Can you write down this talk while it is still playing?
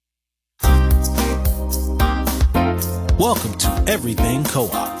Welcome to Everything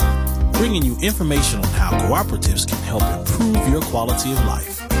Co-op, bringing you information on how cooperatives can help improve your quality of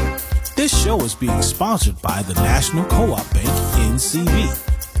life. This show is being sponsored by the National Co-op Bank, NCB.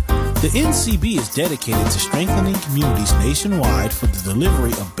 The NCB is dedicated to strengthening communities nationwide for the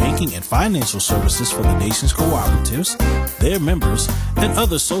delivery of banking and financial services for the nation's cooperatives, their members, and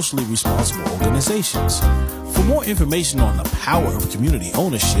other socially responsible organizations. For more information on the power of community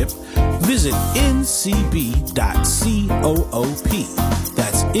ownership, visit ncb.coop.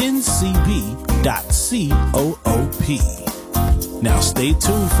 That's ncb.coop. Now stay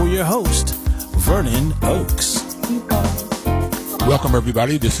tuned for your host, Vernon Oakes. Welcome,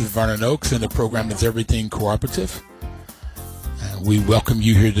 everybody. This is Vernon Oakes, and the program is Everything Cooperative. And we welcome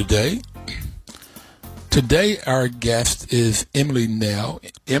you here today. Today, our guest is Emily Nell.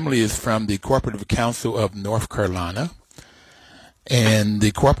 Emily is from the Cooperative Council of North Carolina. And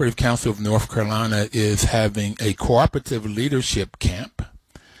the Cooperative Council of North Carolina is having a cooperative leadership camp.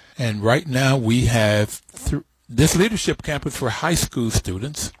 And right now, we have this leadership camp is for high school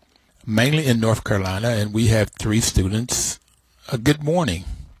students, mainly in North Carolina, and we have 3 students. Good morning.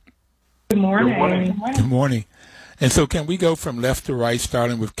 Good morning. Good morning. Good morning. And so can we go from left to right,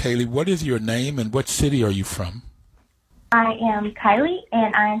 starting with Kaylee? What is your name and what city are you from? I am Kylie,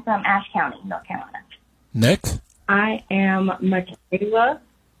 and I am from Ashe County, North Carolina. Next. I am Michaela,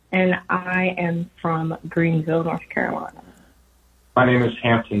 and I am from Greenville, North Carolina. My name is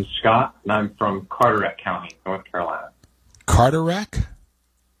Hampton Scott, and I'm from Carteret County, North Carolina. Carteret?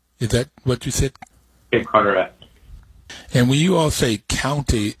 Is that what you said? Okay, Carteret. And when you all say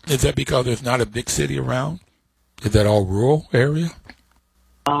county, is that because there's not a big city around? Is that all rural area?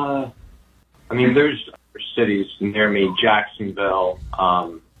 There's cities near me. Jacksonville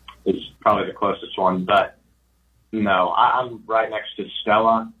is probably the closest one, but no, I'm right next to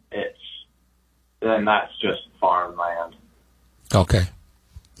Stella. That's just farmland. Okay.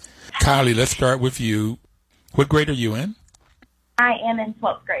 Kylie, let's start with you. What grade are you in? I am in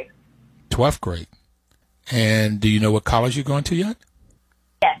 12th grade. 12th grade. And do you know what college you're going to yet?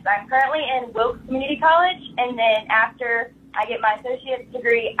 Yes, I'm currently in Wilkes Community College, and then after I get my associate's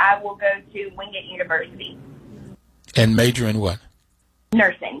degree, I will go to Wingate University. And major in what?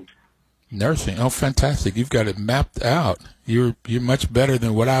 Nursing. Nursing. Oh, fantastic. You've got it mapped out. You're much better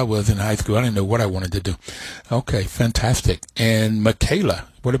than what I was in high school. I didn't know what I wanted to do. Okay, fantastic. And Michaela,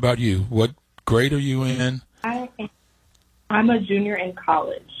 what about you? What grade are you in? I'm a junior in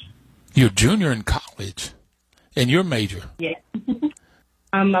college. You're a junior in college? And your major? Yeah.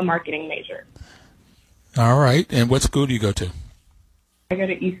 I'm a marketing major. All right. And what school do you go to? I go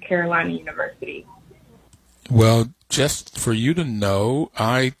to East Carolina University. Well, just for you to know,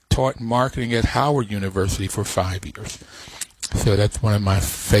 I taught marketing at Howard University for 5 years. So that's one of my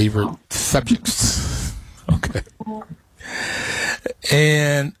favorite subjects. Okay.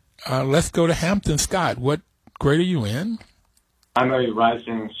 And let's go to Hampton Scott. What grade are you in? I'm a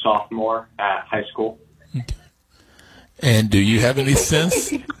rising sophomore at high school. Okay. And do you have any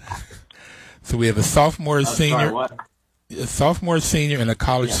sense? So we have a sophomore, senior, a sophomore, senior, and a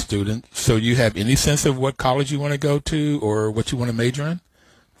college student. So you have any sense of what college you want to go to or what you want to major in?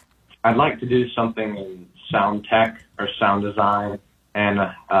 I'd like to do something in sound tech or sound design, and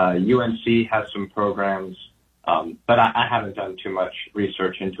UNC has some programs, but I haven't done too much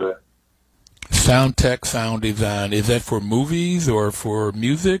research into it. Sound tech, sound design. Is that for movies or for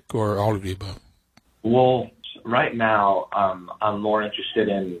music or all of the above? Well, right now, I'm more interested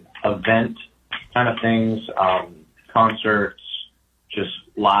in event kind of things, concerts, just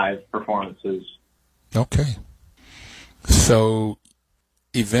live performances. Okay. So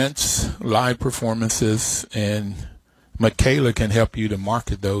events, live performances, and Michaela can help you to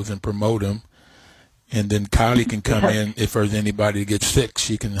market those and promote them. And then Kylie can come in if there's anybody that gets sick.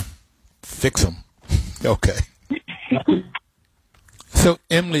 She can fix them. Okay. So,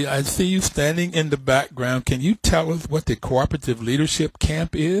 Emily, I see you standing in the background. Can you tell us what the Cooperative Leadership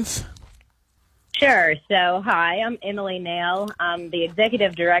Camp is? Sure. So, hi, I'm Emily Nell. I'm the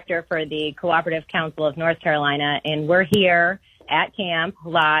Executive Director for the Cooperative Council of North Carolina, and we're here at camp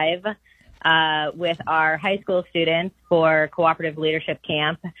live with our high school students for Cooperative Leadership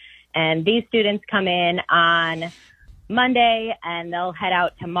Camp. And these students come in on Monday, and they'll head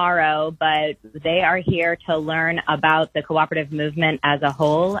out tomorrow, but they are here to learn about the cooperative movement as a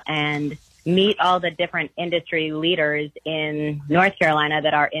whole and meet all the different industry leaders in North Carolina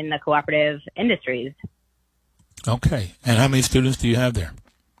that are in the cooperative industries. Okay. And how many students do you have there?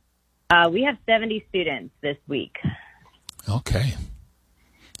 We have 70 students this week. Okay.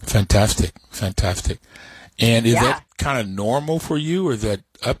 Fantastic. Fantastic. And is that kind of normal for you, or is that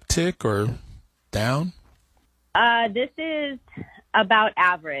uptick or down? This is about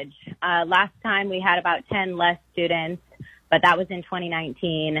average. Last time we had about 10 less students, but that was in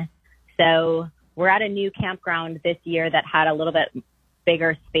 2019. So we're at a new campground this year that had a little bit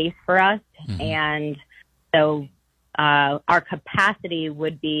bigger space for us. Mm-hmm. And so our capacity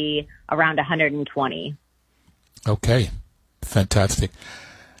would be around 120. Okay, fantastic.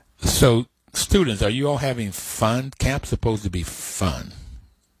 So students, are you all having fun? Camp's supposed to be fun.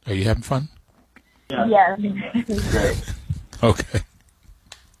 Are you having fun? Yes. Great. Okay.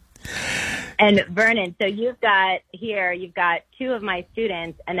 And Vernon, so you've got two of my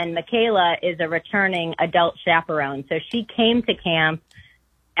students, and then Michaela is a returning adult chaperone. So she came to camp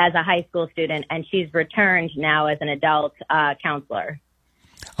as a high school student, and she's returned now as an adult counselor.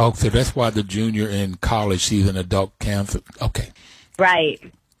 Oh, so that's why the junior in college, she's an adult counselor. Okay. Right.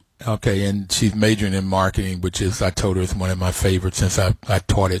 Okay, and she's majoring in marketing, which is, I told her, is one of my favorites since I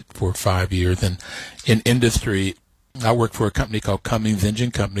taught it for 5 years. And in industry, I worked for a company called Cummins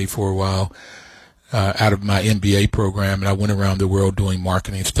Engine Company for a while out of my MBA program, and I went around the world doing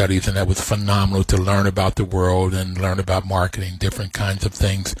marketing studies, and that was phenomenal to learn about the world and learn about marketing, different kinds of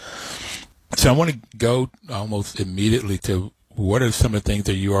things. So I want to go almost immediately to what are some of the things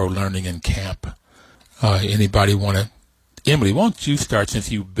that you are learning in camp? Anybody want to? Emily, why don't you start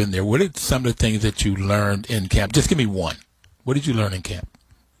since you've been there? What are some of the things that you learned in camp? Just give me one. What did you learn in camp?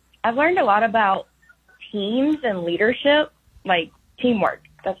 I've learned a lot about teams and leadership, like teamwork.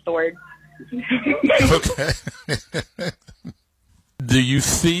 That's the word. Okay. Do you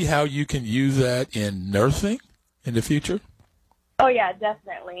see how you can use that in nursing in the future? Oh, yeah,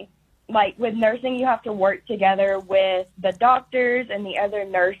 definitely. Like with nursing, you have to work together with the doctors and the other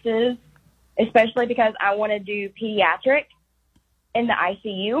nurses, especially because I want to do pediatric in the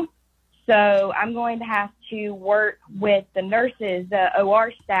ICU. So I'm going to have to work with the nurses, the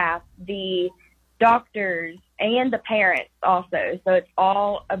OR staff, the doctors, and the parents also. So it's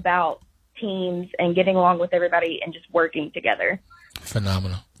all about teams and getting along with everybody and just working together.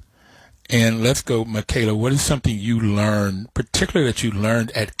 Phenomenal. And let's go, Michaela, what is something you learned, particularly that you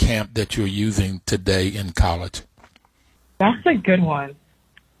learned at camp that you're using today in college? That's a good one.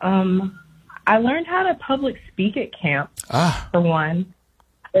 I learned how to public speak at camp, for one.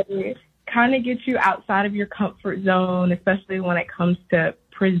 It kind of gets you outside of your comfort zone, especially when it comes to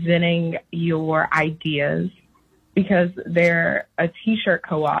presenting your ideas, because they're a T-shirt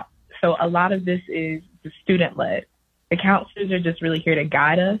co-op. So a lot of this is the student-led. The counselors are just really here to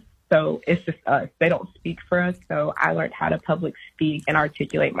guide us. So it's just us. They don't speak for us. So I learned how to public speak and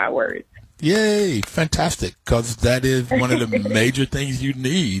articulate my words. Yay, fantastic, because that is one of the major things you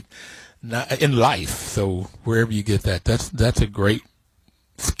need in life. So wherever you get that, that's a great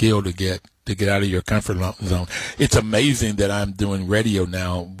skill to get out of your comfort zone. It's amazing that I'm doing radio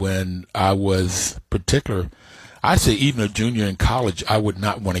now. When I was I say even a junior in college, I would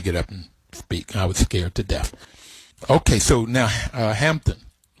not want to get up and speak. I was scared to death. Okay, so now Hampton,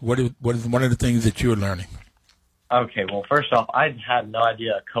 what is one of the things that you're learning? Okay, well, first off, I had no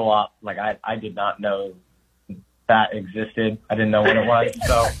idea co-op, like I did not know that existed. I didn't know what it was.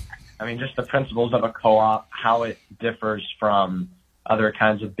 So, I mean, just the principles of a co-op, how it differs from other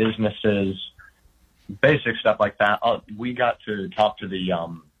kinds of businesses, basic stuff like that. We got to talk to the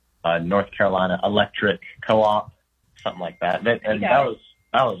North Carolina Electric Co-op, something like that. And that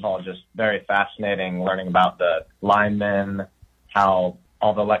was all just very fascinating, learning about the linemen, how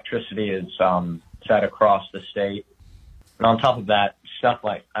all the electricity is set across the state. And on top of that, stuff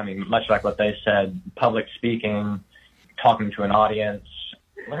like, I mean, much like what they said, public speaking, talking to an audience,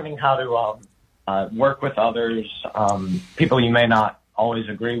 learning how to work with others, people you may not always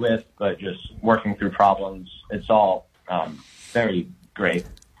agree with, but just working through problems. It's all very great.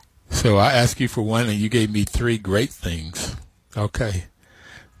 So I asked you for one, and you gave me three great things. Okay.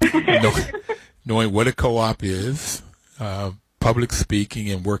 Knowing what a co-op is, public speaking,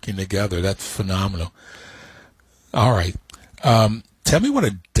 and working together. That's phenomenal. All right. Tell me what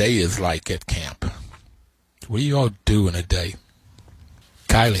a day is like at camp. What do you all do in a day?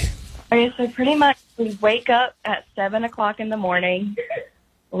 Kylie. Okay, so pretty much we wake up at 7 o'clock in the morning,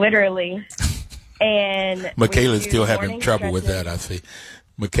 literally. And Michaela's still having trouble with that, I see.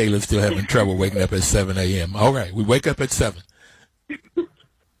 Michaela's still having trouble waking up at 7 a.m. All right, we wake up at 7.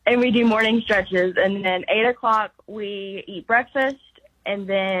 And we do morning stretches. And then 8 o'clock, we eat breakfast. And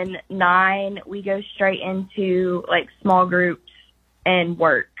then 9, we go straight into, like, small groups and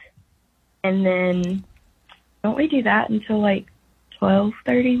work. And then don't we do that until, like,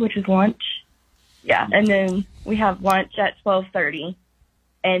 12:30, which is lunch? Yeah, and then we have lunch at 12:30.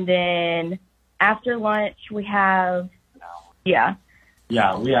 And then after lunch, we have, Yeah,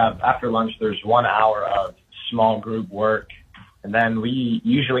 we have, after lunch, there's 1 hour of small group work. And then we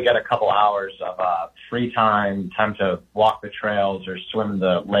usually get a couple hours of free time to walk the trails or swim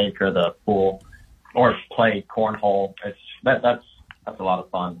the lake or the pool or play cornhole. That's a lot of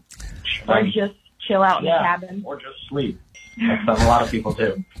fun. Or just chill out in the cabin. Or just sleep. That's what a lot of people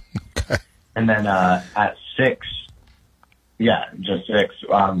do. And then at 6, just 6.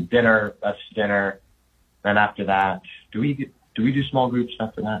 Dinner. That's dinner. Then after that, do we do small groups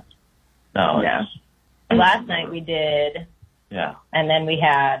after that? No. Yeah. Last night we did. Yeah. And then we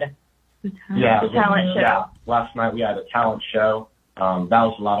had the talent show. Yeah. Last night we had a talent show. That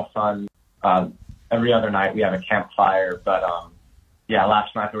was a lot of fun. Every other night we have a campfire, but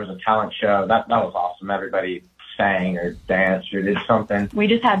last night there was a talent show. That was awesome. Everybody sang or danced or did something. We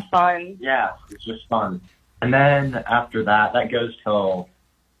just had fun. Yeah, it's just fun. And then after that goes till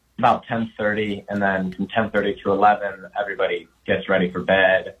about 10:30, and then from 10:30 to 11, everybody gets ready for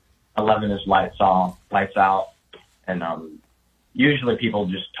bed. 11 is lights out, and usually people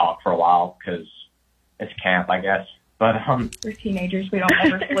just talk for a while because it's camp, I guess. But we're teenagers. We don't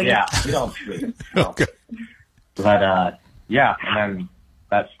ever sleep. Yeah, we don't sleep. So. Okay. But and then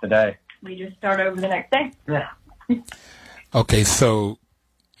that's the day. We just start over the next day. Yeah. Okay, so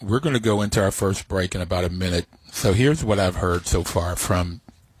we're going to go into our first break in about a minute. So here's what I've heard so far from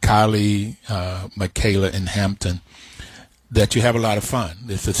Kylie, Michaela, and Hampton, that you have a lot of fun.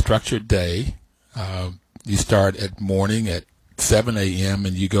 It's a structured day. You start at morning at 7 a.m.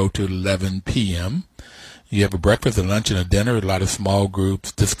 and you go to 11 p.m. You have a breakfast, a lunch, and a dinner, a lot of small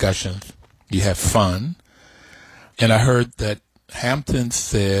groups, discussions. You have fun. And I heard that Hampton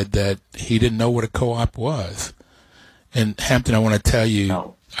said that he didn't know what a co-op was. And Hampton, I want to tell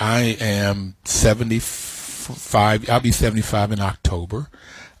you, I am 75. I'll be 75 in October.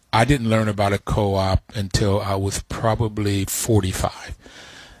 I didn't learn about a co-op until I was probably 45.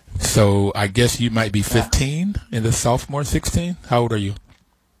 So I guess you might be 15 in the sophomore, 16. How old are you,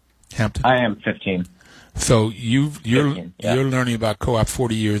 Hampton? I am 15. So you're learning about co-op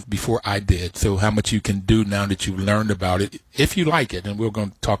 40 years before I did. So how much you can do now that you've learned about it, if you like it, and we're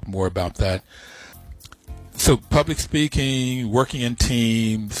going to talk more about that. So public speaking, working in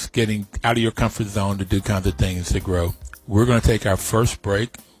teams, getting out of your comfort zone to do kinds of things to grow. We're going to take our first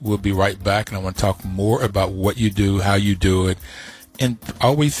break. We'll be right back, and I want to talk more about what you do, how you do it, and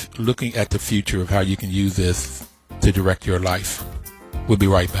always looking at the future of how you can use this to direct your life. We'll be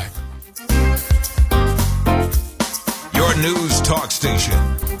right back. Your news talk station.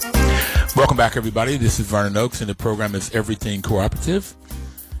 Welcome back, everybody. This is Vernon Oaks, and the program is Everything Cooperative.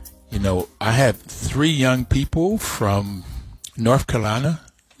 You know, I have 3 young people from North Carolina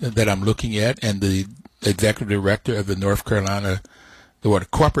that I'm looking at, and the executive director of the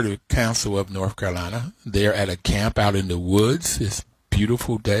Cooperative Council of North Carolina. They're at a camp out in the woods. It's a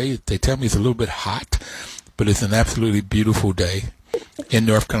beautiful day. They tell me it's a little bit hot, but it's an absolutely beautiful day in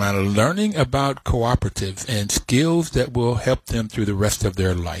North Carolina, learning about cooperatives and skills that will help them through the rest of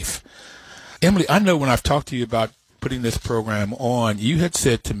their life. Emily, I know when I've talked to you about putting this program on, you had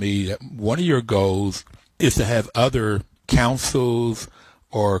said to me that one of your goals is to have other councils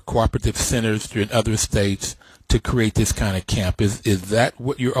or cooperative centers in other states to create this kind of camp. Is that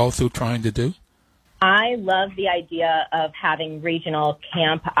what you're also trying to do? I love the idea of having regional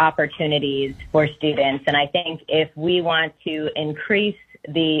camp opportunities for students. And I think if we want to increase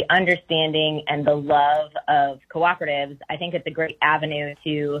the understanding and the love of cooperatives, I think it's a great avenue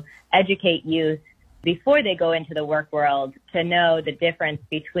to educate youth before they go into the work world to know the difference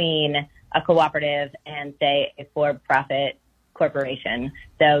between a cooperative and, say, a for-profit corporation.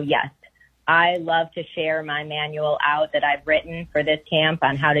 So, yes, I love to share my manual out that I've written for this camp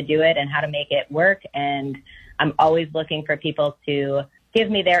on how to do it and how to make it work. And I'm always looking for people to give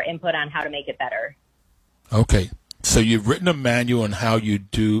me their input on how to make it better. Okay. So you've written a manual on how you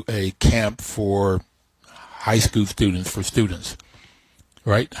do a camp for high school students, for students,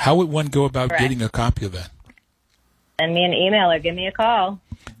 right? How would one go about Correct. Getting a copy of that? Send me an email or give me a call.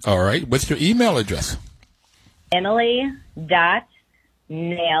 All right. What's your email address? Emily.nail,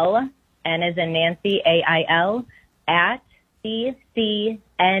 N as in Nancy, AIL, at ccnc.coop.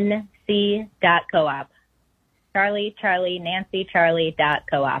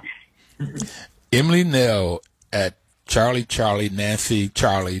 Nancy.coop. Emily Nail at CoOP.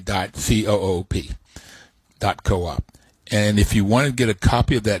 And if you want to get a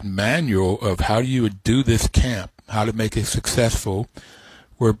copy of that manual of how you would do this camp, how to make it successful,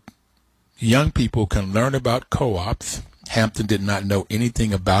 where young people can learn about co-ops. Hampton did not know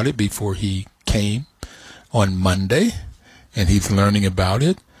anything about it before he came on Monday, and he's learning about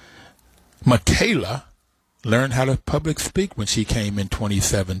it. Michaela learned how to public speak when she came in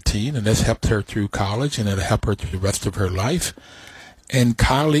 2017, and this helped her through college, and it'll help her through the rest of her life. And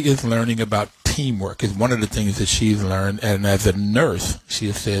Kylie is learning about teamwork. It's one of the things that she's learned, and as a nurse, she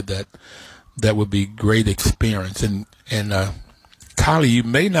has said that that would be great experience. And Kylie, you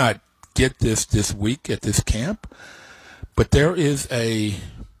may not get this week at this camp, but there is a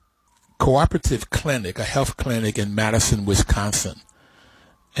cooperative clinic, a health clinic in Madison, Wisconsin.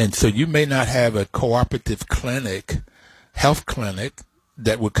 And so you may not have a cooperative clinic, health clinic,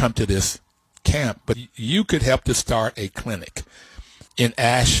 that would come to this camp, but you could help to start a clinic in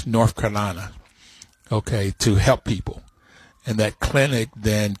Ash, North Carolina, okay, to help people. And that clinic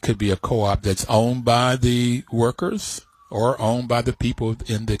then could be a co-op that's owned by the workers or owned by the people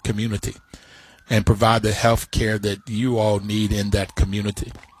in the community and provide the health care that you all need in that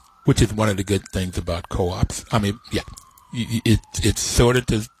community, which is one of the good things about co-ops. I mean, yeah, it's sort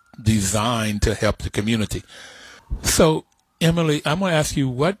of designed to help the community. So, Emily, I'm going to ask you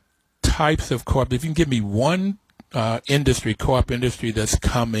what types of co-op, if you can give me one co-op industry that's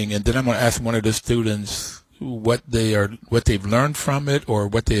coming, and then I'm going to ask one of the students what they've learned from it or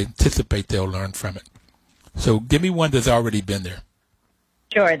what they anticipate they'll learn from it. So give me one that's already been there.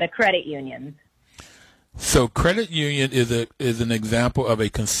 Sure, the credit unions. So credit union is an example of a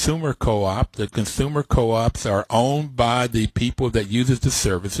consumer co-op. The consumer co-ops are owned by the people that uses the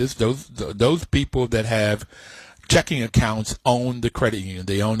services. Those people that have checking accounts own the credit union.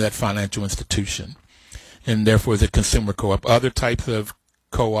 They own that financial institution, and therefore it's a consumer co-op. Other types of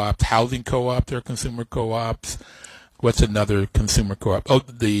co-ops, housing co-ops are consumer co-ops. What's another consumer co-op? Oh,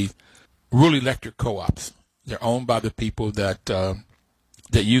 the rural electric co-ops. They're owned by the people that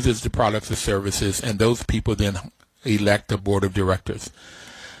uses the products or services, and those people then elect a board of directors.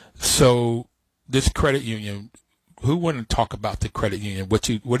 So this credit union, who wouldn't talk about the credit union? What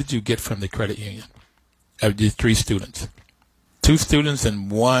did you get from the credit union? Of these 3 students, 2 students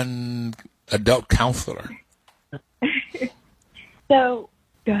and 1 adult counselor. So,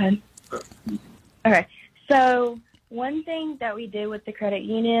 go ahead. Okay. So one thing that we did with the credit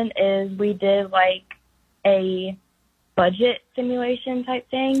union is we did like a budget simulation type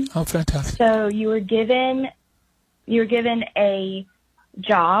thing. Oh, fantastic. So you were given a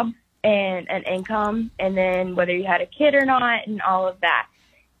job and an income, and then whether you had a kid or not and all of that.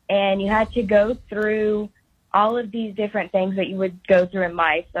 And you had to go through all of these different things that you would go through in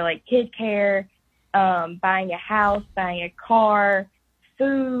life. So like kid care, buying a house, buying a car,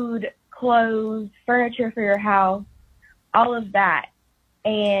 food, clothes, furniture for your house, all of that.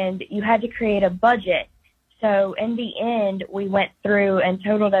 And you had to create a budget. So in the end, we went through and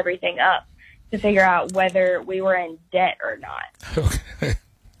totaled everything up to figure out whether we were in debt or not.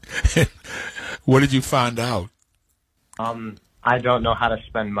 Okay. What did you find out? I don't know how to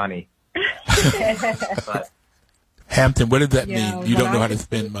spend money. But Hampton, what did that mean? You don't know how to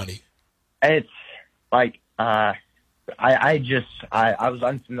spend money. It's like I was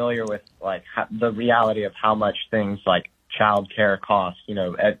unfamiliar with like the reality of how much things like childcare cost. You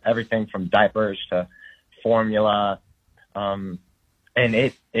know, everything from diapers to formula, and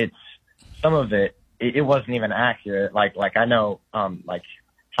it's some of it wasn't even accurate. Like I know like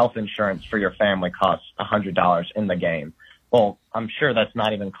health insurance for your family costs $100 in the game. Well, I'm sure that's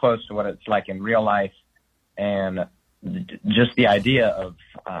not even close to what it's like in real life. And just the idea of,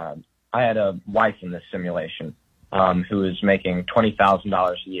 I had a wife in this simulation, who was making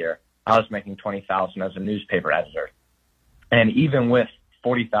 $20,000 a year. I was making $20,000 as a newspaper editor. And even with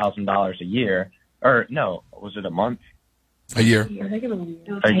 $40,000 a year, or no, was it a month? A year.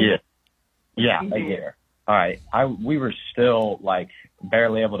 A year. Yeah, a year. All right. We were still like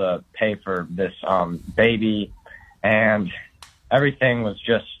barely able to pay for this, baby, and everything was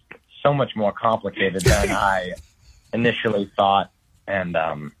just so much more complicated than I initially thought. And,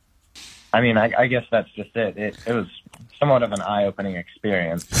 I mean, I guess that's just it. It was somewhat of an eye-opening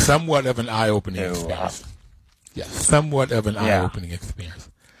experience. Somewhat of an eye-opening experience. Yes, somewhat of an eye-opening experience.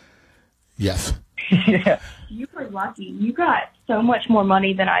 Yes. Yeah. You were lucky. You got so much more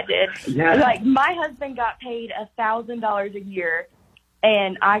money than I did. Yeah. Like, my husband got paid $1,000 a year,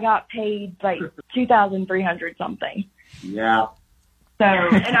 and I got paid like $2,300 something. Yeah. So,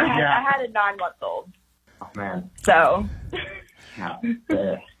 and I had a 9-month-old. Oh, man. So.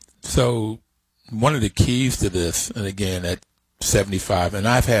 Yeah. So one of the keys to this, and again at 75, and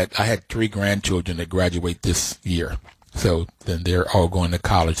I had 3 grandchildren that graduate this year. So then they're all going to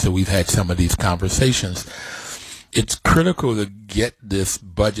college. So we've had some of these conversations. It's critical to get this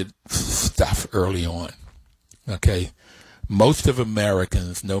budget stuff early on. Okay. Most of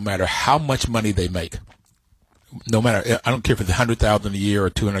Americans, no matter how much money they make, no matter, I don't care if it's $100,000 a year or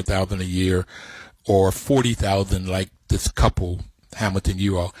 $200,000 a year or 40,000 like this couple, Hamilton,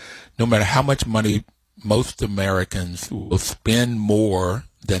 you all, no matter how much money, most Americans will spend more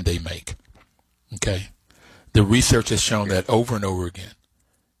than they make. Okay? The research has shown that over and over again.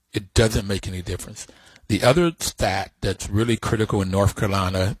 It doesn't make any difference. The other stat that's really critical in North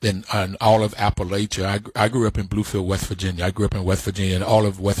Carolina and all of Appalachia, I grew up in Bluefield, West Virginia. I grew up in West Virginia, and all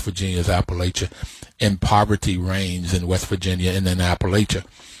of West Virginia is Appalachia, and poverty reigns in West Virginia and in Appalachia.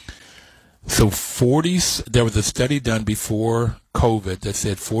 So there was a study done before COVID that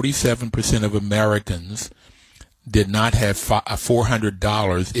said 47% of Americans did not have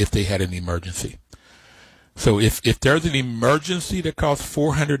 $400 if they had an emergency. So if there's an emergency that costs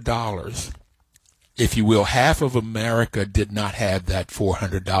 $400, if you will, half of America did not have that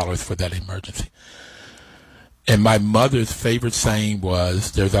 $400 for that emergency. And my mother's favorite saying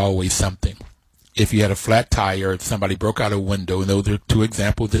was, there's always something. If you had a flat tire, if somebody broke out a window, and those are two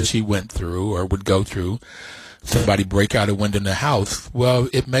examples that she went through or would go through, somebody break out a window in the house, well,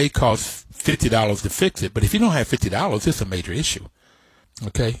 it may cost $50 to fix it, but if you don't have $50, it's a major issue.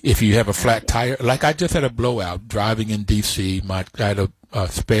 Okay? If you have a flat tire, like I just had a blowout driving in D.C., I had a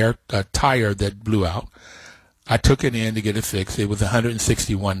spare tire that blew out. I took it in to get it fixed. It was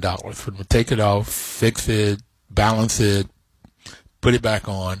 $161. For to take it off, fix it, balance it, put it back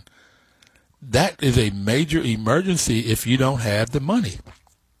on. That is a major emergency if you don't have the money.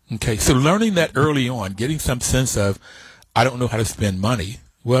 Okay, so learning that early on, getting some sense of, I don't know how to spend money.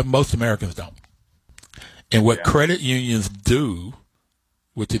 Well, most Americans don't. And what credit unions do,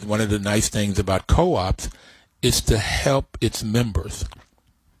 which is one of the nice things about co-ops, is to help its members.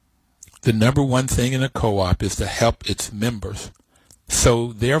 The number one thing in a co-op is to help its members.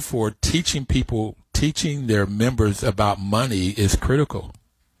 So therefore, teaching their members about money is critical.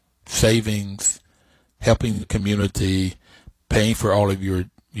 Savings, helping the community, paying for all of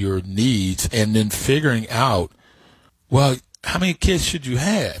your needs, and then figuring out, well, how many kids should you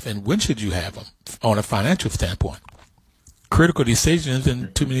have and when should you have them on a financial standpoint? Critical decisions,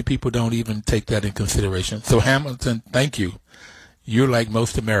 and too many people don't even take that in consideration. So Hamilton, thank you. You're like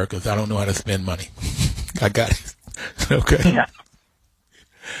most Americans. I don't know how to spend money. I got it. Okay. Yeah.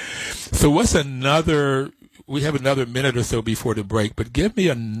 So we have another minute or so before the break, but give me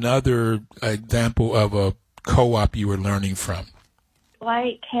another example of a co-op you were learning from.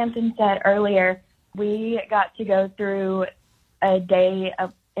 Like Hampton said earlier, we got to go through a day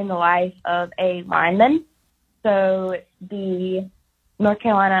in the life of a lineman. So the North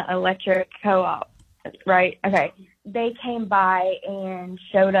Carolina Electric Co-op, right? Okay. They came by and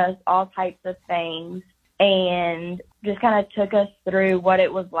showed us all types of things and just kind of took us through what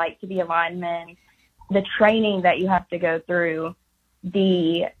it was like to be a lineman, the training that you have to go through,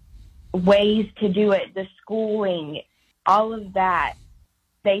 the ways to do it, the schooling, all of that.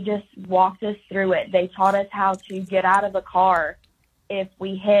 They just walked us through it. They taught us how to get out of a car if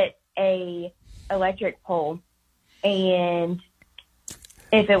we hit a electric pole. And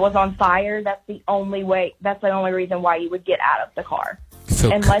if it was on fire, that's the only reason why you would get out of the car. So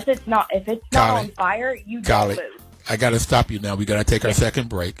if it's not on fire, you don't move. I got to stop you now. We got to take our second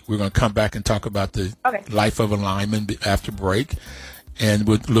break. We're going to come back and talk about the life of a lineman after break, and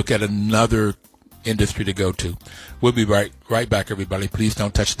we'll look at another industry to go to. We'll be right back, everybody. Please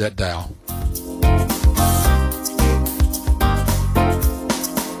don't touch that dial.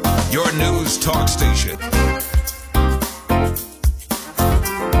 Your news talk station.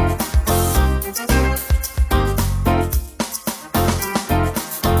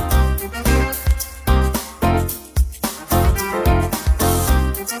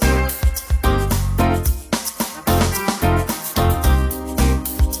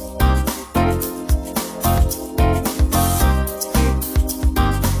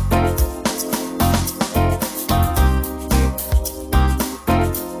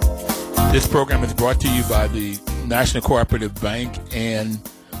 This program is brought to you by the National Cooperative Bank and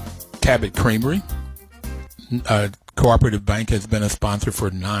Cabot Creamery. Cooperative Bank has been a sponsor for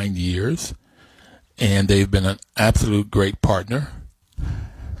 9 years, and they've been an absolute great partner.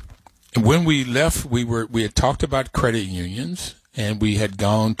 And when we left, we had talked about credit unions, and we had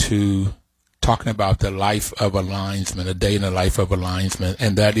gone to talking about the life of a linesman, a day in the life of a linesman,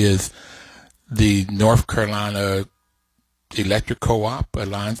 and that is the North Carolina Electric Co-op, a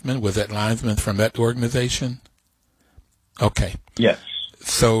linesman. Was that linesman from that organization? Okay. Yes.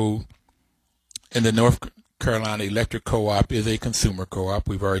 So, in the North Carolina Electric Co-op is a consumer co-op.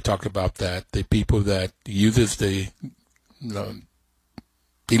 We've already talked about that. The people that uses the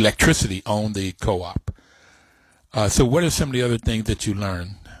electricity own the co-op. So what are some of the other things that you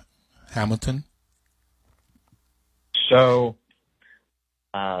learned, Hamilton? So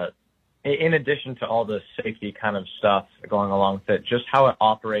in addition to all the safety kind of stuff going along with it, just how it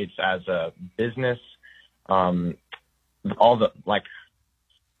operates as a business, all the, like,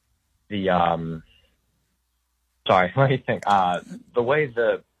 the, sorry, let me think, the way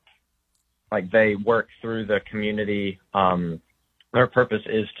they work through the community, their purpose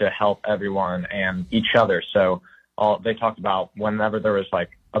is to help everyone and each other. So they talked about whenever there was like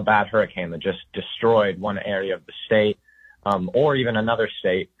a bad hurricane that just destroyed one area of the state, or even another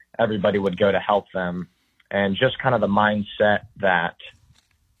state, everybody would go to help them. And just kind of the mindset that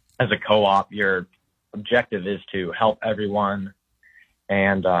as a co-op, your objective is to help everyone.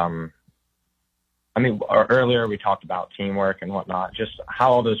 And, earlier we talked about teamwork and whatnot, just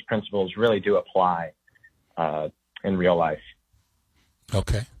how all those principles really do apply in real life.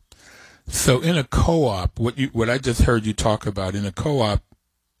 Okay. So in a co-op, what I just heard you talk about, in a co-op,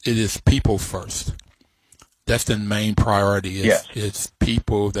 it is people first. That's the main priority. Yes. It's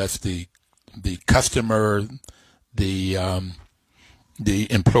people. That's the customer, the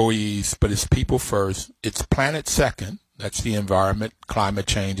employees, but it's people first. It's planet second. That's the environment. Climate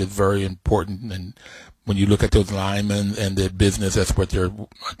change is very important. And when you look at those linemen and their business, that's what they're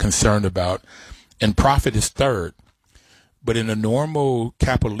concerned about. And profit is third. But in a normal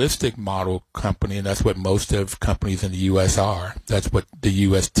capitalistic model company, and that's what most of companies in the U.S. are, that's what the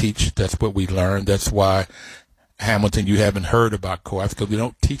U.S. teach, that's what we learn. That's why, Hamilton, you haven't heard about co-ops, because we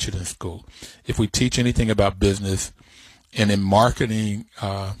don't teach it in school. If we teach anything about business and in marketing,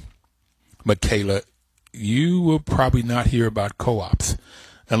 Michaela, you will probably not hear about co-ops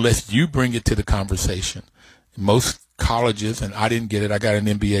unless you bring it to the conversation. Most colleges, and I didn't get it, I got an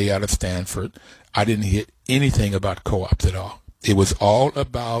MBA out of Stanford, I didn't hear anything about co-ops at all. It was all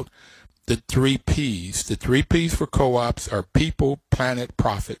about the 3 Ps. The 3 Ps for co-ops are people, planet,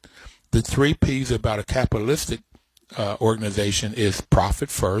 profit. The 3 Ps about a capitalistic organization is profit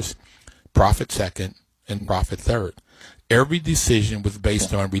first, profit second, and profit third. Every decision was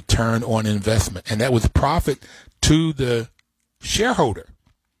based on return on investment, and that was profit to the shareholder.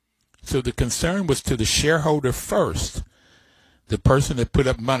 So the concern was to the shareholder first, the person that put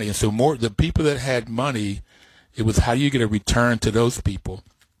up money. And so the people that had money, it was how do you get a return to those people.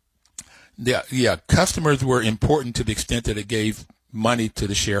 Yeah, customers were important to the extent that it gave money to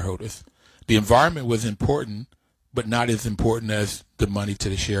the shareholders. The environment was important, but not as important as the money to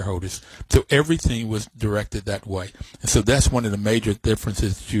the shareholders. So everything was directed that way. And so that's one of the major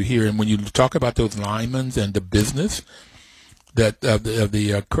differences that you hear. And when you talk about those linemen and the business, that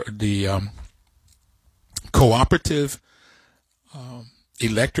the cooperative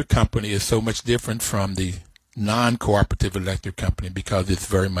electric company is so much different from the non-cooperative electric company because it's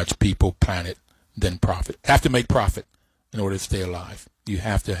very much people, planet, then profit. Have to make profit in order to stay alive. You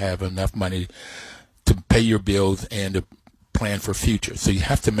have to have enough money to pay your bills and to plan for future. So you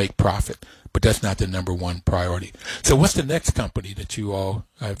have to make profit, but that's not the number one priority. So what's the next company that you all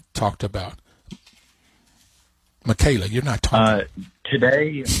have talked about? Michaela, you're not talking.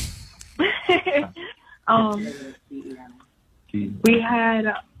 Today, we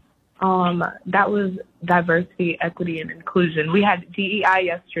had, that was diversity, equity, and inclusion. We had DEI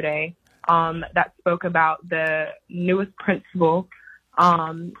yesterday that spoke about the newest principle,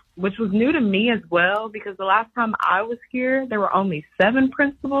 which was new to me as well, because the last time I was here, there were only 7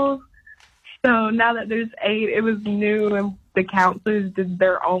 principles. So now that there's 8, it was new, and the counselors did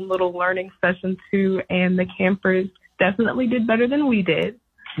their own little learning session too, and the campers definitely did better than we did.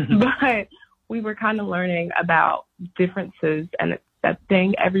 But we were kind of learning about differences and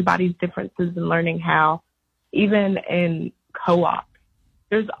accepting everybody's differences and learning how, even in co-op,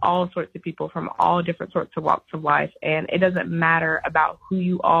 there's all sorts of people from all different sorts of walks of life, and it doesn't matter about who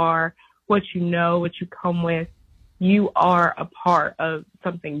you are, what you know, what you come with. You are a part of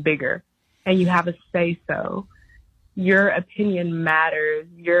something bigger, and you have a say-so. Your opinion matters.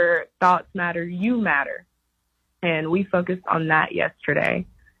 Your thoughts matter. You matter. And we focused on that yesterday.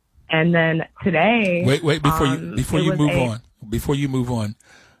 And then today... Wait, before you move on,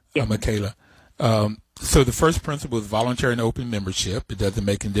 yeah. Michaela. So the first principle is voluntary and open membership. It doesn't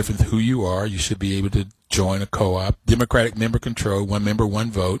make any difference who you are. You should be able to join a co-op. Democratic member control, 1 member,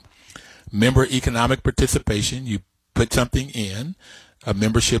 1 vote. Member economic participation, you put something in, a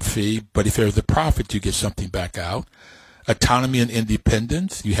membership fee, but if there's a profit, you get something back out. Autonomy and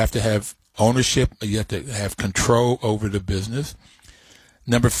independence, you have to have ownership, you have to have control over the business.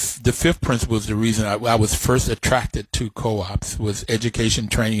 The 5th principle is the reason I was first attracted to co-ops, was education,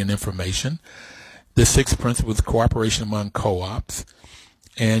 training, and information. The 6th principle is cooperation among co-ops.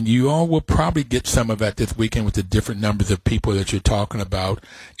 And you all will probably get some of that this weekend with the different numbers of people that you're talking about.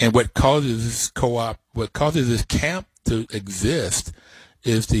 And what causes this camp to exist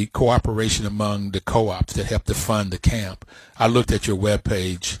is the cooperation among the co-ops that help to fund the camp. I looked at your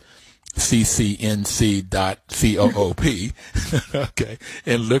webpage, ccnc.coop, okay,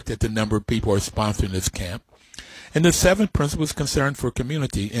 and looked at the number of people who are sponsoring this camp. And the seventh principle is concern for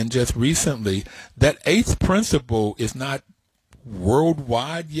community. And just recently, that eighth principle is not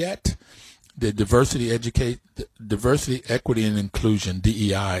worldwide yet. The diversity, equity, and inclusion,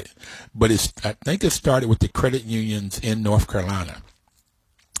 DEI, but I think it started with the credit unions in North Carolina,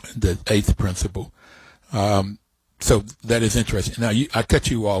 the eighth principle. So that is interesting. Now, I cut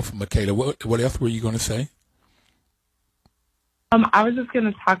you off, Michaela. What else were you going to say? I was just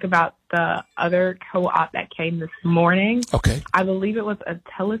going to talk about the other co-op that came this morning. Okay. I believe it was a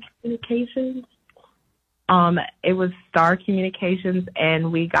telecommunications. It was Star Communications,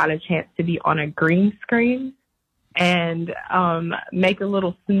 and we got a chance to be on a green screen and make a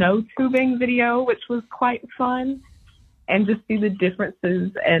little snow tubing video, which was quite fun, and just see the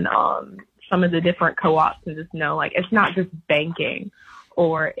differences and some of the different co-ops, and just know, like, it's not just banking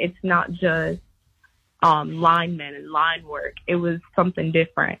or it's not just linemen and line work. It was something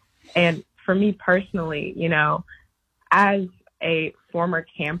different. And for me personally, you know, as a former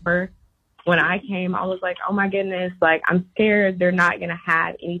camper, when I came, I was like, oh my goodness, like, I'm scared they're not going to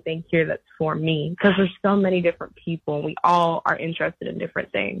have anything here that's for me, because there's so many different people and we all are interested in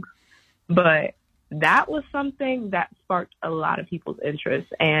different things. But that was something that sparked a lot of people's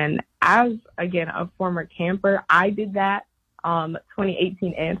interest. And as, again, a former camper, I did that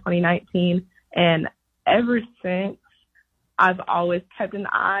 2018 and 2019. And ever since, I've always kept an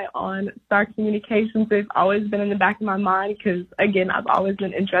eye on Star Communications. They've always been in the back of my mind because, again, I've always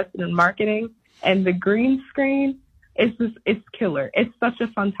been interested in marketing. And the green screen, it's killer. It's such a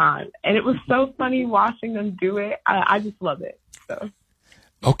fun time. And it was so funny watching them do it. I just love it. So.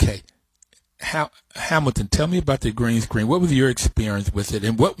 Okay. Hamilton, tell me about the green screen. What was your experience with it?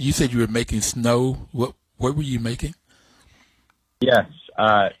 And what you said you were making snow. What were you making? Yes,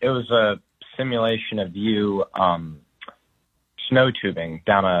 it was a simulation of you snow tubing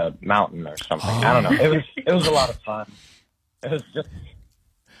down a mountain or something. Oh. I don't know. It was a lot of fun. It was just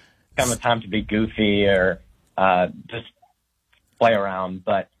kind of time to be goofy or just play around.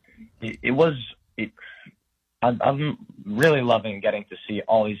 But I'm really loving getting to see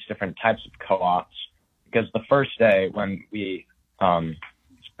all these different types of co-ops, because the first day when we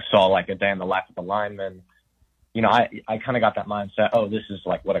saw like a day in the life of a lineman, you know, I kind of got that mindset, oh, this is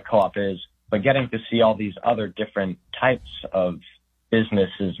like what a co-op is. But getting to see all these other different types of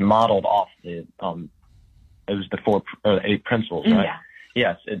businesses modeled off it was the 8 principles, right? Yeah.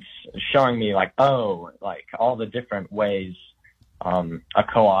 Yes, it's showing me like, oh, like all the different ways a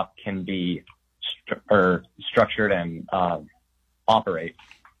co-op can be structured and operate.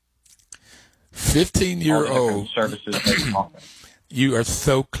 15-year-old services they offer. You are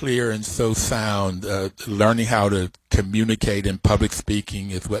so clear and so sound. Learning how to communicate in public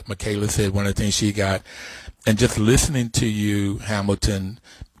speaking is what Michaela said, one of the things she got. And just listening to you, Hamilton,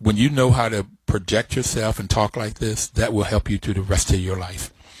 when you know how to project yourself and talk like this, that will help you through the rest of your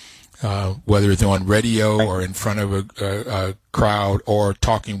life. Whether it's on radio or in front of a crowd or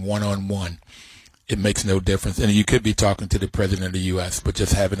talking one-on-one. It makes no difference. And you could be talking to the president of the U.S., but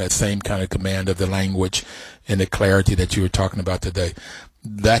just having that same kind of command of the language and the clarity that you were talking about today.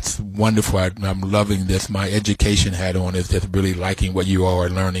 That's wonderful. I'm loving this. My education hat on is just really liking what you all are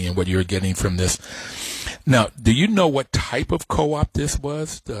learning and what you're getting from this. Now, do you know what type of co-op this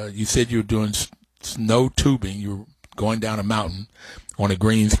was? You said you were doing snow tubing. You were going down a mountain on a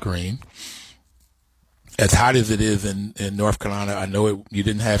green screen. As hot as it is in North Carolina, I know you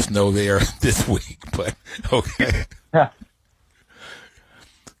didn't have snow there this week, but okay.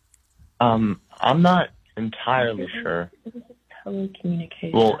 I'm not entirely sure.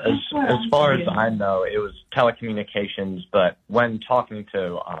 Telecommunications. Well, as far as I know, it was telecommunications, but when talking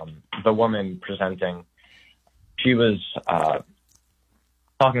to the woman presenting, she was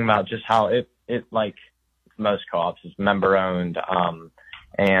talking about just how it like most co-ops is member owned,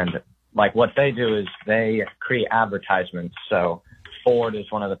 and like what they do is they create advertisements. So Ford is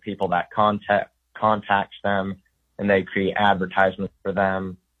one of the people that contacts them, and they create advertisements for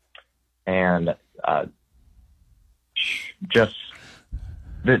them. And just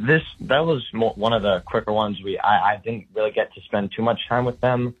that was one of the quicker ones. I didn't really get to spend too much time with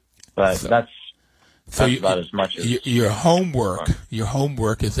them, but that's about as much as your homework. Your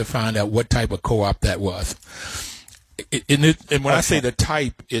homework is to find out what type of co-op that was. And when I say the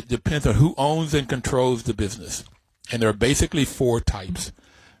type, it depends on who owns and controls the business. And there are basically 4 types.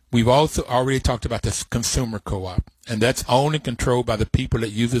 We've also already talked about the consumer co-op, and that's owned and controlled by the people that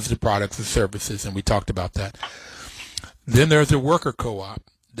uses the products and services, and we talked about that. Then there's a worker co-op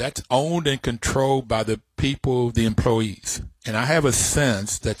that's owned and controlled by the people, the employees. And I have a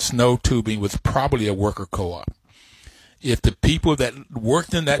sense that Snow Tubing was probably a worker co-op, if the people that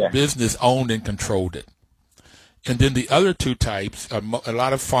worked in that business owned and controlled it. And then the other two types are a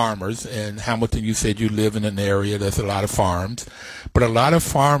lot of farmers. In Hamilton, you said you live in an area that's a lot of farms. But a lot of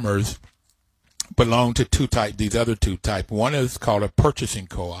farmers belong to these other two types. One is called a purchasing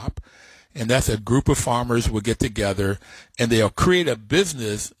co-op. And that's a group of farmers will get together and they'll create a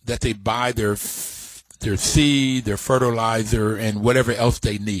business that they buy their seed, their fertilizer, and whatever else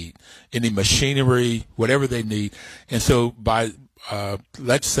they need, any machinery, whatever they need. And so by,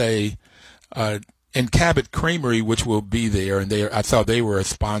 let's say, in Cabot Creamery, which will be there, and I saw they were a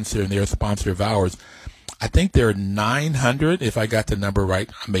sponsor and they're a sponsor of ours. I think there are 900, if I got the number right,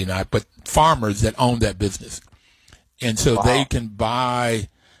 I may not, but farmers that own that business. And so they can buy,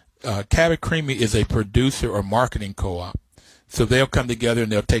 Cabot Creamery is a producer or marketing co-op. So they'll come together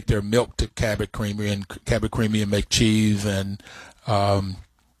and they'll take their milk to Cabot Creamery and make cheese and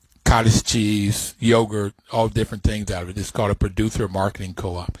cottage cheese, yogurt, all different things out of it. It's called a producer or marketing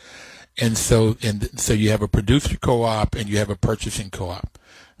co-op. And so you have a producer co-op and you have a purchasing co-op.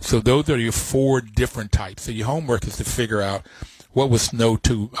 So those are your four different types. So your homework is to figure out what was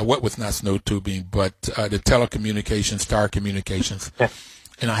not Snow Tubing, but the telecommunications, Star Communications.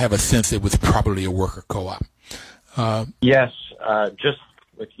 And I have a sense it was probably a worker co-op. Yes, just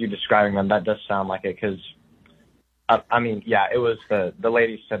with you describing them, that does sound like it. Because, it was the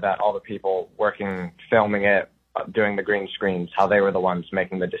lady said that all the people working, filming it, doing the green screens, how they were the ones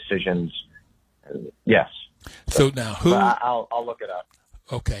making the decisions. Yes. So now who? I'll look it up.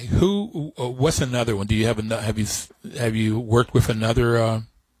 Okay. Who? What's another one? Do you have you worked with another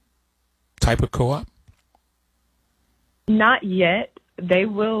type of co-op? Not yet. They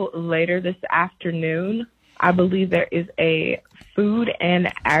will later this afternoon. I believe there is a food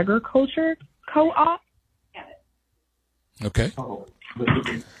and agriculture co-op. Okay.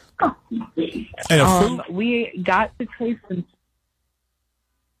 We got to taste some.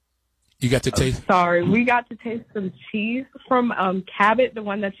 You got to taste? Sorry, we got to taste some cheese from Cabot, the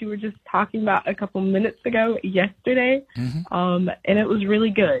one that you were just talking about a couple minutes ago, yesterday. Mm-hmm. And it was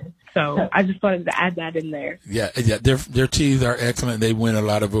really good. So I just wanted to add that in there. Yeah, their cheese are excellent. They win a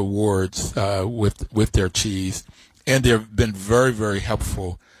lot of awards with their cheese, and they've been very, very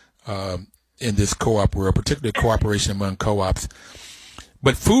helpful in this co-op world, particularly cooperation among co-ops.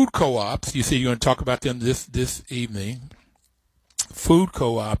 But food co-ops, you see, you're going to talk about them this evening. Food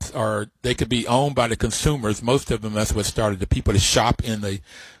co-ops they could be owned by the consumers. Most of them, that's what started the people that shop in the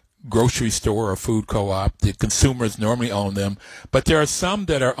grocery store or food co-op. The consumers normally own them, but there are some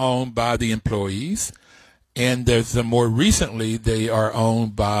that are owned by the employees, and there's some more recently they are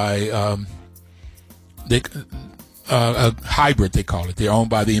owned by a hybrid, they call it. They're owned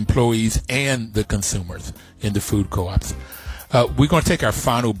by the employees and the consumers in the food co-ops. We're going to take our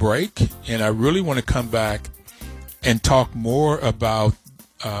final break, and I really want to come back and talk more about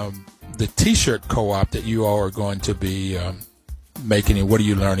the T-shirt co-op that you all are going to be making, and what are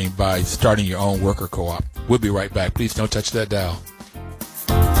you learning by starting your own worker co-op. We'll be right back. Please don't touch that dial.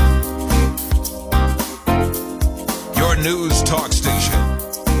 Your news talk station.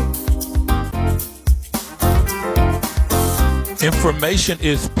 Information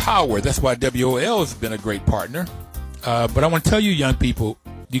is power. That's why WOL has been a great partner. But I want to tell you, young people,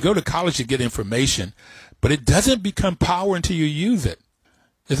 you go to college to get information, but it doesn't become power until you use it.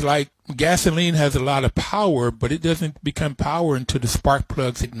 It's like gasoline has a lot of power, but it doesn't become power until the spark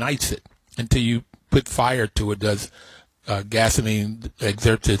plugs ignites it. Until you put fire to it, does gasoline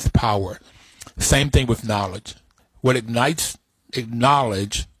exerts its power. Same thing with knowledge. What ignites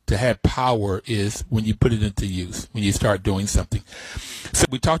knowledge to have power is when you put it into use, when you start doing something. So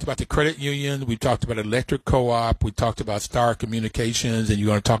we talked about the credit union, we talked about electric co-op, we talked about Star Communications, and you're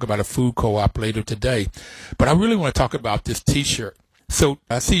going to talk about a food co-op later today. But I really want to talk about this T-shirt. So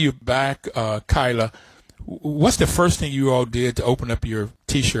I see you back, Kyla. What's the first thing you all did to open up your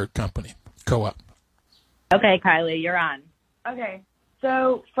T-shirt company, co-op? Okay, Kyla, you're on. Okay.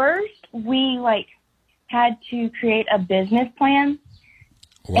 So first we had to create a business plan.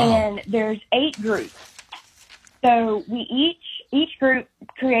 Wow. And there's 8 groups. So we each group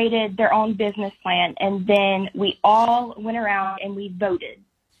created their own business plan, and then we all went around and we voted.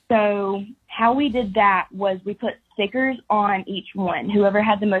 So how we did that was we put stickers on each one. Whoever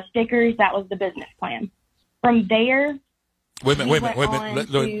had the most stickers, that was the business plan. From there, Wait a minute.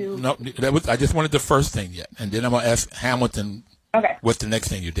 No, I just wanted the first thing yet, and then I'm going to ask Hamilton what's the next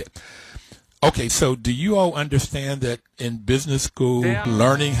thing you did. Okay, so do you all understand that in business school,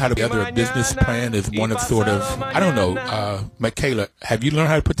 learning how to put together a business plan is one of sort of, I don't know, Michaela, have you learned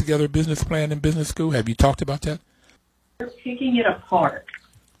how to put together a business plan in business school? Have you talked about that? We're picking it apart.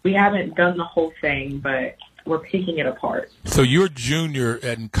 We haven't done the whole thing, but we're picking it apart. So you're a junior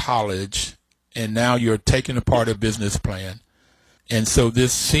in college, and now you're taking apart a business plan. And so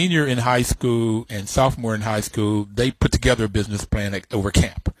this senior in high school and sophomore in high school, they put together a business plan over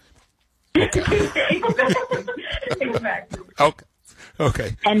camp. Okay. Exactly. Okay.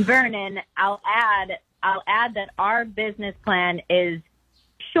 Okay. And Vernon, I'll add that our business plan is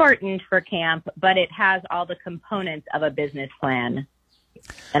shortened for camp, but it has all the components of a business plan.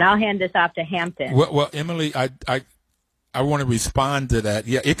 And I'll hand this off to Hampton. Well, Emily, I want to respond to that.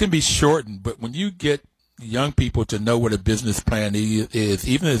 Yeah, it can be shortened, but when you get young people to know what a business plan is,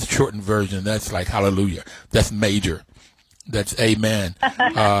 even a shortened version, that's like hallelujah. That's major. That's amen.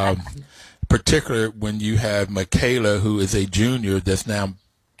 Particularly when you have Michaela, who is a junior that's now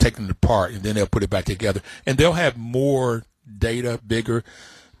taking it apart, and then they'll put it back together. And they'll have more data, bigger,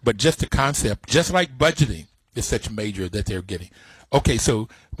 but just the concept, just like budgeting, is such major that they're getting. Okay, so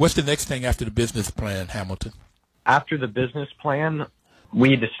what's the next thing after the business plan, Hamilton? After the business plan,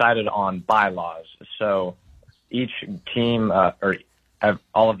 we decided on bylaws. So each team, or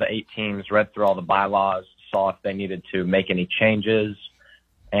all of the 8 teams, read through all the bylaws, saw if they needed to make any changes,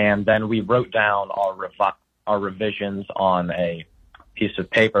 and then we wrote down our revisions on a piece of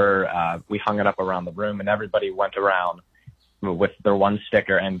paper. We hung it up around the room, and everybody went around with their one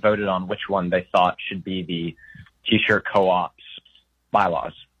sticker and voted on which one they thought should be the T-shirt co-op's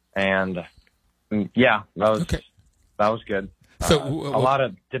bylaws. And yeah, that was good. So a lot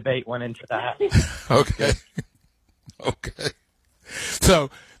of debate went into that. Okay. Okay. So,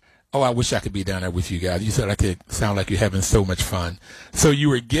 I wish I could be down there with you guys. You said I could sound like you're having so much fun. So you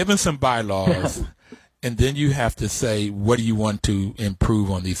were given some bylaws, and then you have to say, what do you want to improve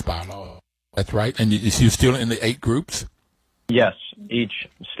on these bylaws? That's right. And you're still in the 8 groups? Yes, each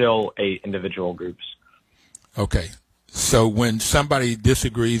still 8 individual groups. Okay. So when somebody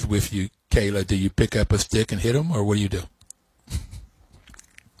disagrees with you, Kayla, do you pick up a stick and hit them, or what do you do?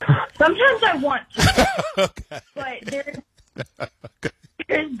 Sometimes I want to, Okay. but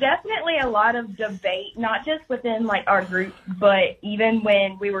there's definitely a lot of debate, not just within like our group, but even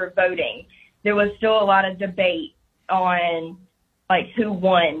when we were voting, there was still a lot of debate on like who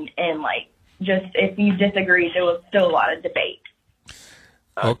won, and like just if you disagreed, there was still a lot of debate.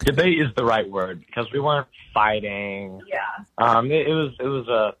 Okay. Debate is the right word, because we weren't fighting. Yeah. It was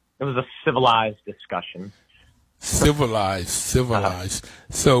a civilized discussion. Civilized.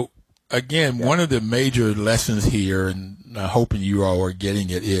 So, again, one of the major lessons here, and I'm hoping you all are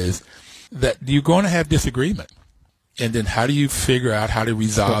getting it, is that you're going to have disagreement. And then how do you figure out how to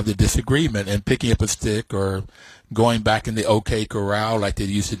resolve the disagreement? And picking up a stick or going back in the OK Corral like they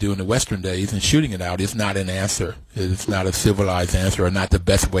used to do in the Western days and shooting it out is not an answer. It's not a civilized answer, or not the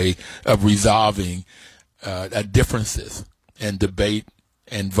best way of resolving differences. And debate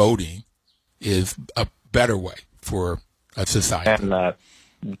and voting is a better way for a society. And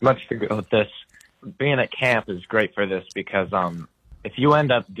much to go with this, being at camp is great for this, because if you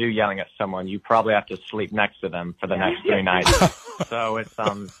end up yelling at someone, you probably have to sleep next to them for the next 3 nights. So it's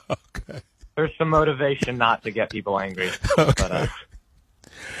okay. There's some motivation not to get people angry. Okay. But,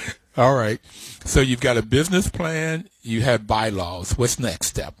 all right. So you've got a business plan. You have bylaws. What's next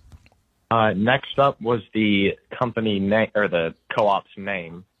step? Next up was the company name, or the co-op's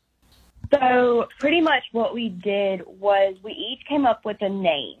name. So pretty much what we did was we each came up with a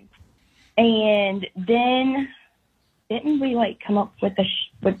name, and then didn't we like come up with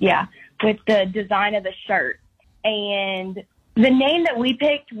with the design of the shirt? And the name that we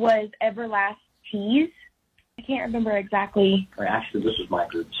picked was Everlast Tees. I can't remember exactly. Actually, this was my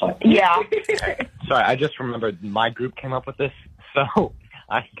group. So. Yeah. Sorry, I just remembered my group came up with this, so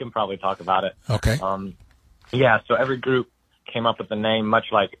I can probably talk about it. Okay. So every group came up with the name, much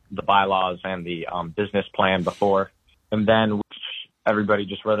like the bylaws and the business plan before. And then everybody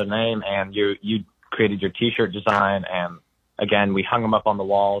just wrote a name, and you created your T-shirt design. And again, we hung them up on the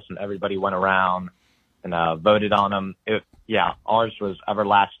walls, and everybody went around and voted on them. Ours was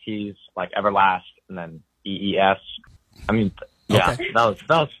Everlast Tees, like Everlast, and then EES. I mean, yeah, okay. that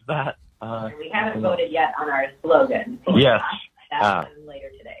was that. We haven't voted yet on our slogan. Yes. That's later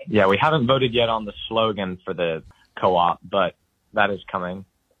today. Yeah, we haven't voted yet on the slogan for the co-op, but that is coming.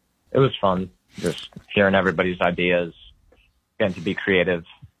 It was fun just hearing everybody's ideas, getting to be creative.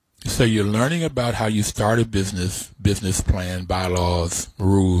 So you're learning about how you start a business plan, bylaws,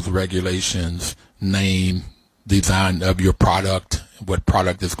 rules, regulations, name, design of your product, what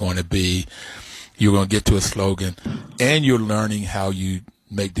product is going to be. You're going to get to a slogan, and you're learning how you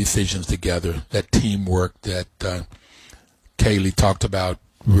make decisions together, that teamwork that Kaylee talked about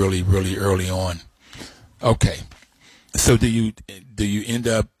really, really early on. Okay. So do you end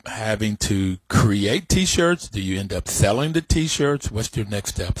up having to create T-shirts? Do you end up selling the T-shirts? What's your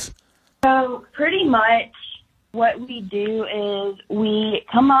next steps? So pretty much what we do is we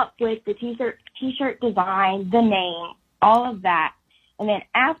come up with the T-shirt design, the name, all of that. And then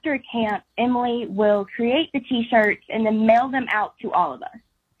after camp, Emily will create the T-shirts and then mail them out to all of us.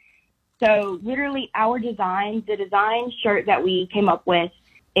 So literally our design, the design shirt that we came up with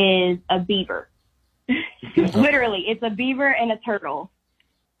is a beaver. Literally, it's a beaver and a turtle.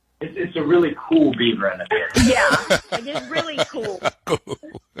 It's a really cool beaver and a turtle. Yeah, it is really cool.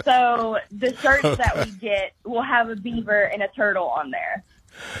 So the shirts that we get will have a beaver and a turtle on there.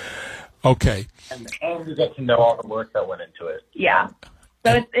 Okay. And you get to know all the work that went into it. Yeah.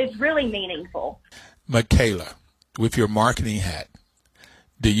 So it's really meaningful. Michaela, with your marketing hat,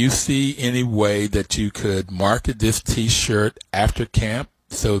 do you see any way that you could market this T-shirt after camp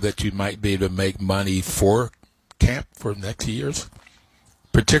so that you might be able to make money for camp for next years?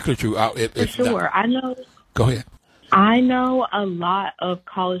 Particularly throughout it. For sure. I know. Go ahead. I know a lot of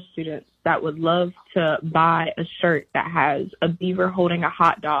college students that would love to buy a shirt that has a beaver holding a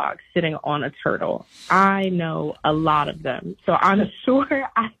hot dog sitting on a turtle. I know a lot of them. So I'm sure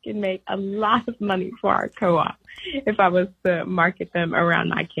I can make a lot of money for our co-op if I was to market them around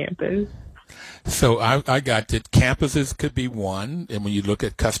my campus. So I got that campuses could be one, and when you look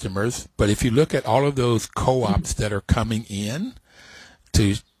at customers, but if you look at all of those co-ops that are coming in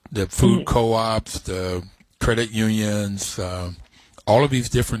to the food co-ops, the credit unions, all of these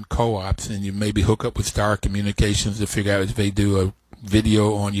different co-ops, and you maybe hook up with Star Communications to figure out if they do a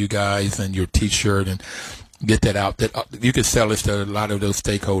video on you guys and your T-shirt and get that out. That you could sell this to a lot of those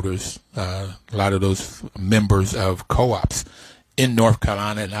stakeholders, a lot of those members of co-ops in North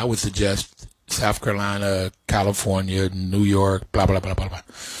Carolina, and I would suggest South Carolina, California, New York, blah, blah, blah, blah, blah,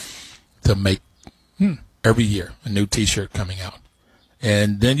 to make every year a new T-shirt coming out.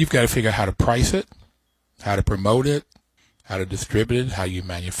 And then you've got to figure out how to price it, how to promote it, how to distribute it, how you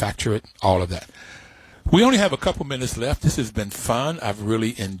manufacture it, all of that. We only have a couple minutes left. This has been fun. I've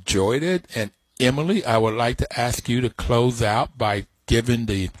really enjoyed it. And Emily, I would like to ask you to close out by giving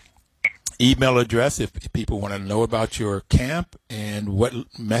the email address if people want to know about your camp and what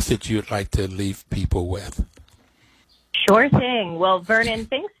message you'd like to leave people with. Sure thing. Well, Vernon,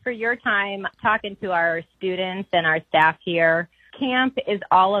 thanks for your time talking to our students and our staff here. Camp is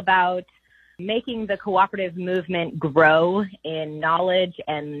all about making the cooperative movement grow in knowledge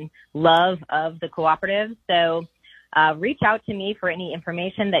and love of the cooperative. So reach out to me for any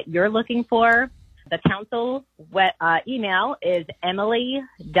information that you're looking for. The council email is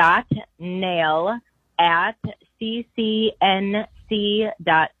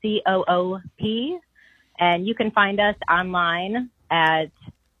emily.nail@ccnc.coop. And you can find us online at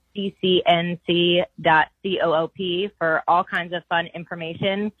ccnc.coop for all kinds of fun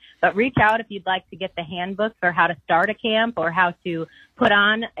information. But reach out if you'd like to get the handbook for how to start a camp or how to put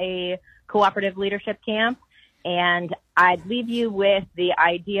on a cooperative leadership camp. And I'd leave you with the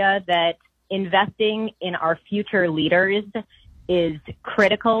idea that investing in our future leaders is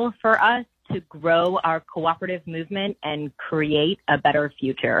critical for us to grow our cooperative movement and create a better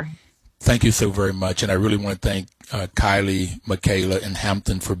future. Thank you so very much. And I really want to thank Kylie, Michaela, and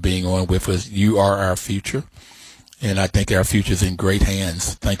Hampton for being on with us. You are our future, and I think our future is in great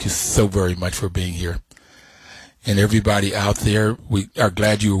hands. Thank you so very much for being here. And everybody out there, we are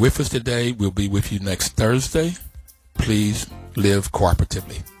glad you were with us today. We'll be with you next Thursday. Please live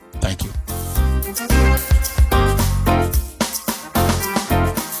cooperatively. Thank you.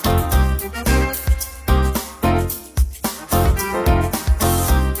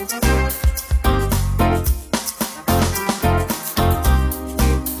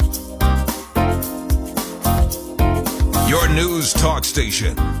 Your news talk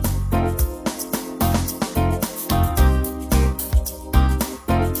station.